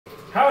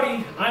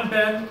Howdy, I'm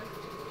Ben,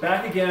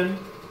 back again.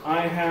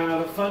 I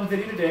have a fun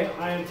video today.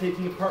 I am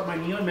taking apart my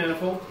neon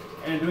manifold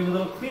and doing a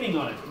little cleaning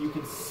on it. You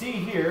can see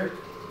here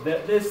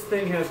that this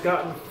thing has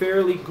gotten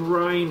fairly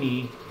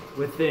grimy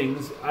with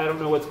things. I don't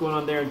know what's going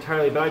on there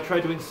entirely, but I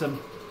tried doing some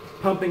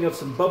pumping of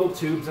some bubble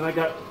tubes and I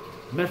got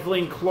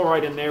methylene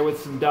chloride in there with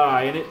some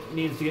dye and it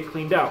needs to get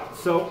cleaned out.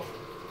 So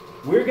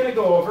we're going to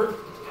go over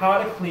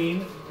how to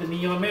clean the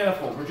neon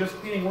manifold. We're just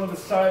cleaning one of the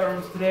side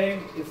arms today.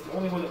 It's the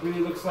only one that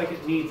really looks like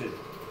it needs it.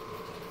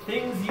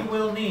 Things you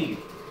will need: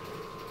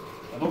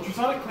 an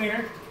ultrasonic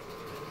cleaner.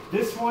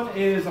 This one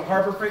is a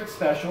Harbor Freight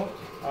special.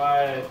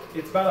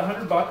 It's about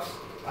 $100.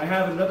 I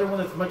have another one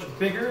that's much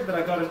bigger that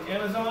I got on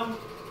Amazon.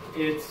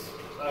 It's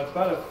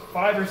about a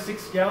 5 or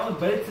 6 gallon,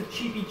 but it's a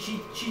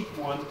cheap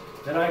one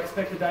that I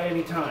expect to die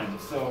any time.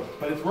 So,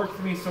 but it's worked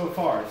for me so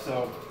far.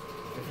 So,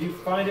 if you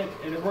find it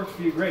and it works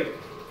for you, great.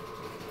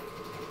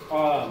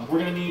 We're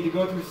going to need to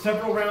go through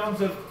several rounds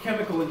of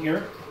chemical in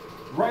here.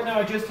 Right now,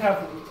 I just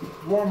have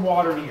warm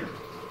water in here.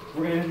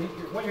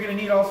 What you're going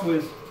to need also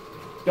is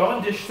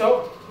Dawn dish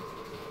soap.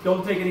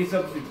 Don't take any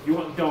substitutes. You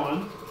want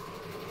Dawn.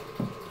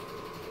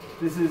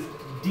 This is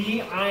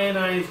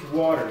deionized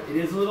water. It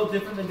is a little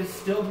different than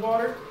distilled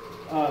water.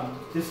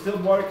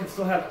 Distilled water can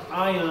still have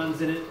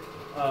ions in it,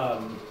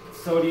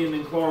 sodium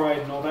and chloride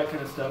and all that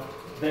kind of stuff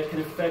that can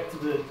affect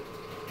the,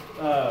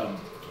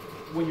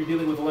 when you're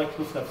dealing with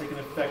electrical stuff, it can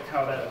affect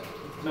how that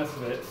messes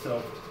with it.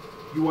 So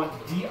you want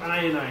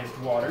deionized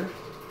water.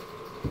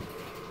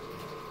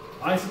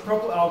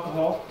 Isopropyl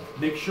alcohol.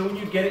 Make sure when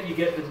you get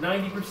the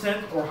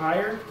 90% or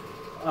higher.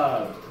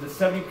 The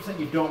 70%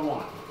 you don't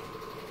want.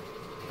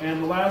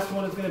 And the last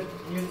one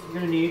you're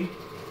going to need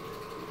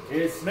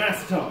is some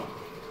acetone.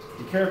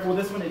 Be careful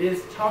with this one. It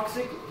is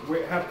toxic.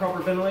 Have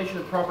proper ventilation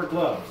and proper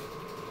gloves.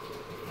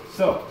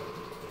 So,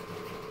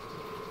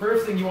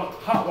 first thing, you want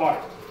hot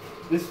water.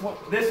 This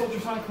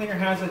ultrasonic cleaner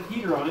has a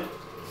heater on it,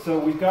 so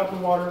we've got the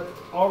water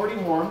already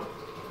warm,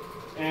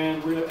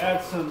 and we're going to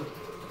add some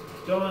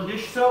Dawn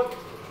dish soap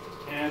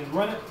and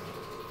run it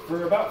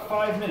for about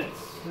 5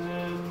 minutes,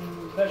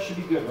 and that should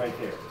be good right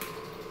there.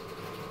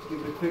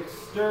 Give it a quick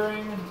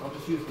stirring. I'll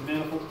just use the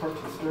manifold part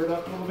to stir it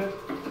up a little bit.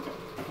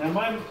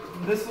 Now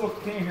this little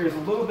cleaner here is a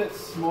little bit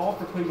small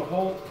for putting the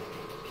whole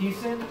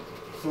piece in,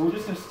 so we're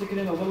just going to stick it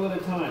in a little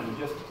at a time and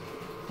just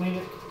clean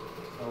it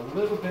a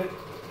little bit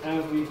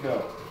as we go.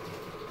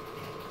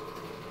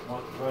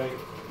 One right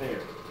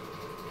there.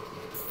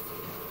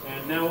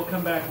 And now we'll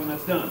come back when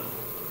that's done.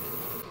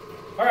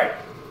 Alright,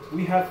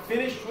 we have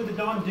finished with the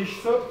Dawn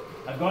dish soap.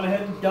 I've gone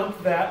ahead and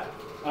dumped that.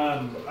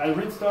 I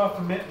rinsed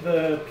off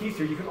the piece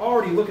here. You can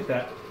already look at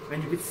that,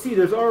 and you can see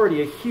there's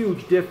already a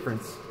huge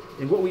difference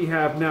in what we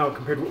have now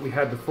compared to what we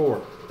had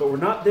before. But we're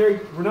not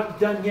there. We're not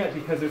done yet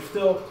because there's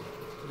still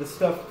the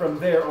stuff from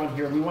there on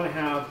here, and we want to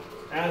have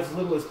as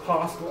little as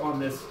possible on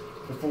this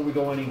before we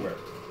go anywhere.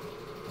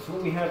 So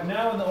what we have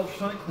now in the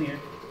ultrasonic cleaner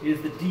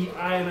is the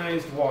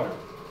deionized water.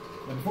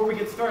 Now before we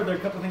get started, there are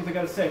a couple of things I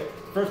got to say.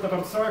 First off,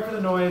 I'm sorry for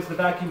the noise. The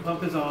vacuum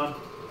pump is on,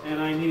 and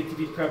I need it to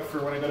be prepped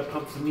for when I go to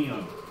pump some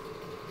neon.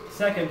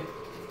 Second,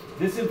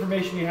 this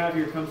information you have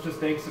here comes to us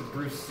thanks to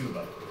Bruce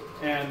Suba.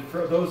 And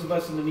for those of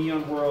us in the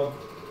neon world,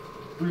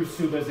 Bruce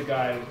Suba is a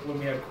guy, when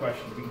we have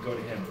questions, we can go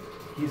to him.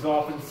 He's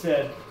often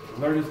said,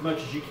 learn as much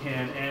as you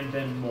can and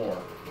then more.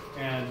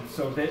 And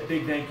so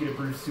big thank you to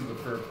Bruce Suba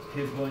for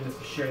his willingness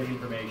to share the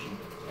information.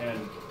 And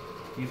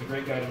he's a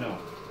great guy to know.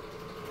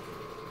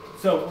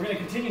 So we're going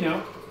to continue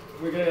now.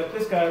 We're going to have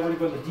this guy, we're going to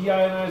go in the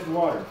deionized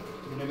water.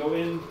 We're going to go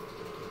in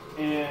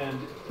and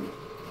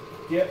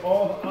get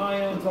all the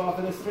ions off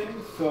of this thing.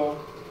 So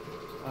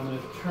I'm going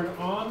to turn it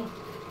on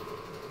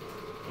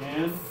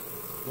and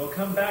we'll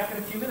come back in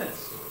a few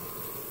minutes.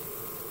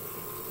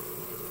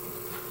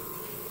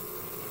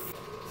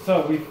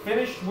 So we've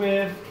finished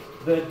with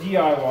the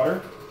DI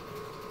water.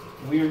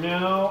 We are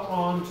now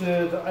on to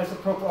the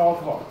isopropyl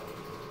alcohol.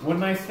 One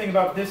nice thing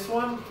about this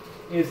one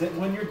is that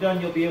when you're done,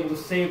 you'll be able to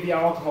save the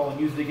alcohol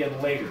and use it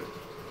again later.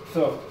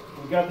 So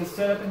we've got this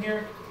set up in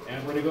here,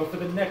 and we're going to go for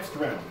the next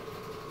round.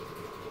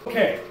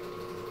 Okay,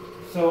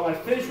 so I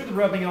finished with the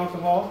rubbing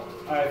alcohol.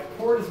 I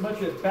poured as much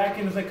of it back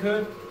in as I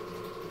could.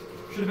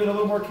 Should have been a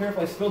little more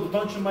careful. I spilled a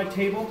bunch on my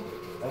table.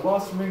 I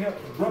lost some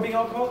rubbing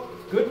alcohol.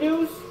 Good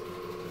news,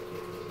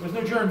 there's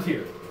no germs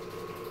here.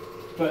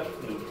 But,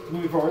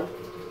 moving forward,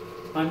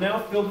 I'm now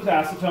filled with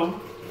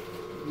acetone.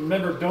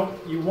 Remember,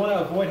 you want to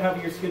avoid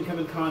having your skin come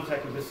in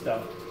contact with this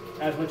stuff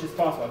as much as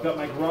possible. I've got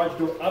my garage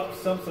door up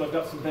some, so I've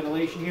got some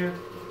ventilation here.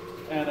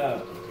 And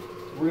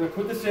we're going to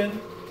put this in,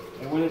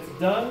 and when it's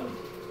done,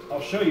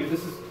 I'll show you.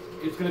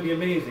 It's going to be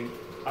amazing.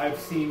 I've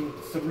seen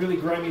some really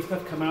grimy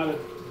stuff come out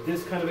of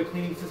this kind of a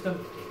cleaning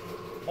system,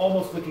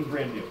 almost looking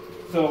brand new.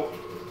 So,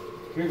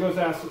 here goes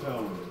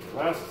acetone.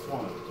 Last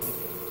one.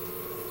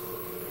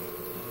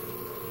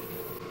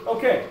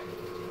 Okay,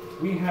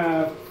 we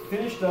have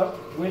finished up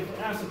with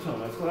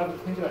acetone. I still haven't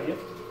cleaned it out yet,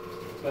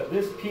 but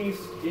this piece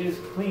is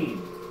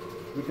clean.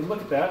 We can look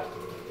at that,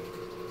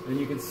 and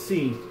you can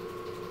see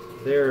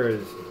there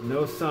is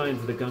no signs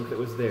of the gunk that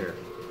was there.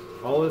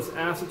 All this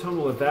acetone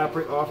will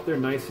evaporate off there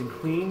nice and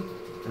clean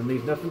and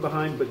leave nothing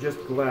behind but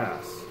just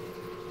glass.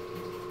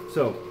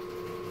 So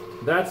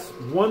that's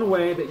one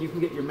way that you can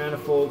get your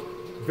manifold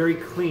very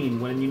clean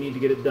when you need to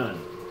get it done.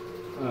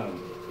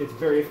 It's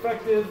very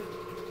effective.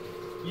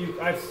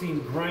 I've seen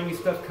grimy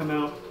stuff come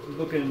out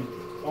looking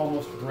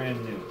almost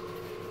brand new.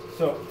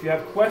 So if you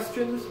have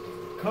questions,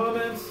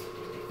 comments,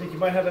 think you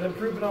might have an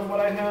improvement on what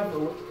I have,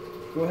 or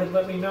go ahead and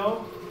let me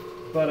know.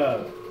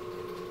 But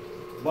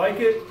like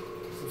it,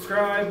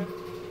 subscribe,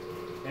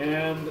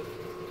 and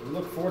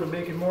look forward to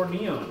making more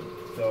neon.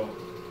 So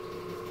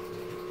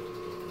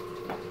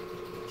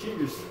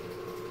cheers.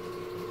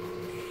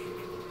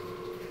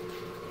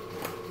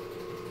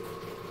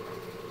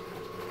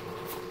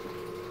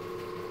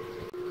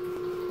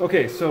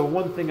 Okay, so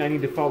one thing I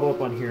need to follow up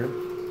on here.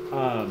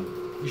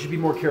 You should be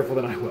more careful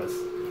than I was.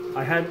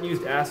 I hadn't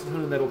used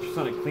acetone in that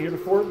ultrasonic cleaner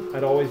before.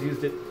 I'd always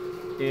used it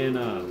in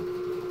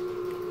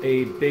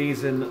a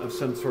basin of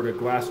some sort of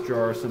glass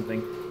jar or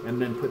something,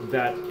 and then put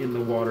that in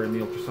the water in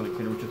the ultrasonic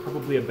cleaner, which is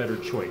probably a better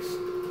choice.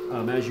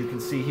 As you can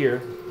see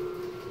here,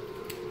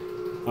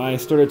 I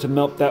started to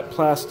melt that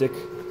plastic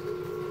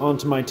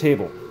onto my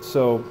table.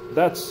 So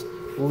that's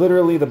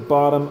literally the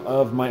bottom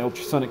of my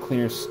ultrasonic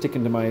cleaner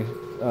sticking to my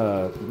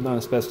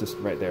non-asbestos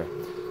right there.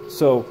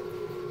 So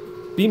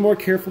be more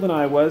careful than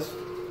I was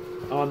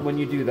on when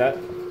you do that.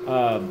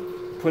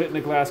 Put it in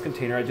a glass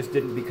container. I just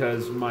didn't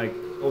because my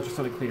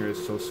ultrasonic cleaner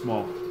is so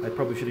small. I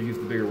probably should have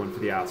used the bigger one for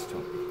the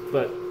acetone.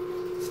 But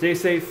stay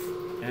safe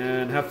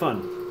and have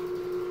fun.